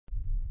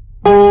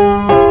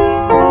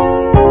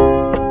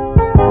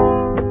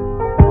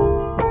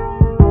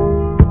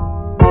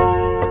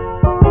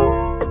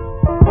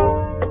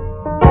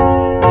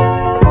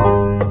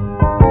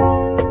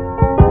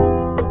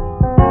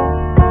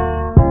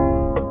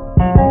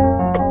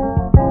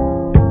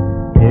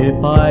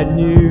I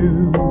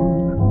knew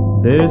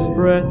this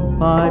breath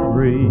I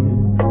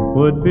breathe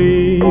would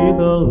be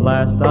the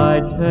last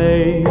I'd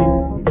take,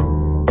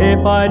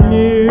 if I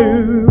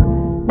knew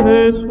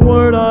this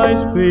word I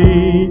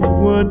speak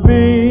would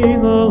be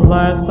the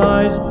last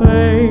I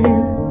spake,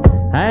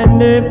 and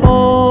if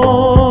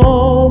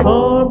all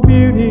the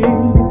beauty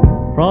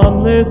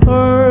from this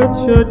earth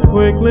should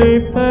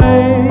quickly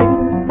fade,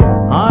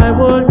 I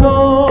would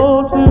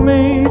go to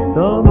meet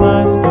the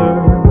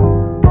Master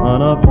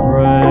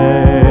unafraid.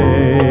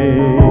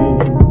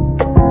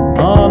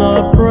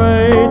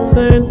 Unafraid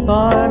since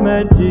I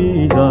met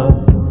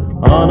Jesus,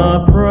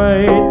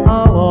 unafraid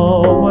I'll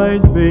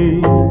always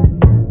be.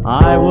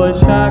 I was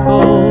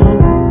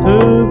shackled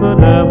to the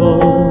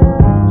devil,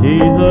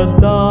 Jesus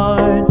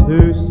died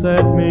to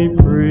set me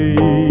free.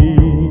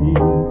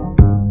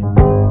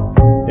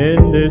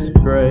 In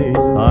disgrace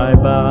I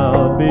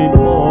bowed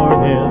before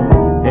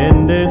him,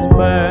 in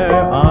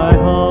despair I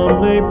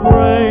humbly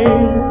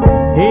prayed.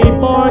 He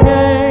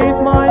forgave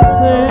my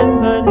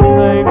sins and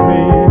saved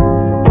me,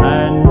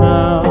 and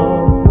now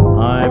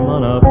I'm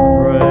unafraid.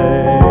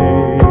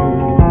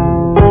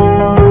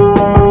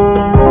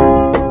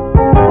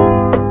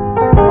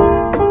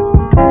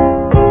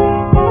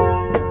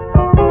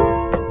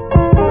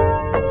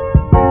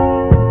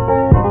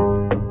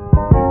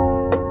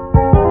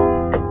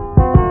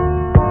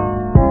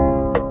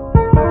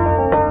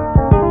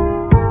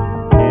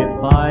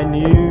 If I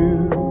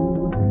knew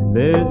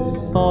this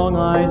song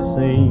I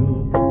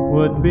sing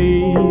would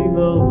be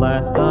the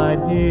last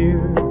I'd hear,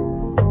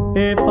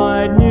 if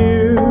I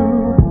knew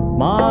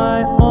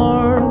my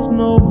arms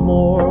no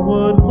more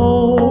would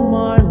hold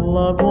my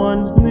loved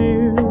ones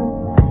near,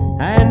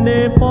 and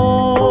if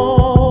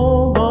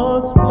all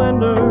the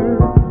splendor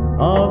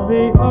of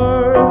the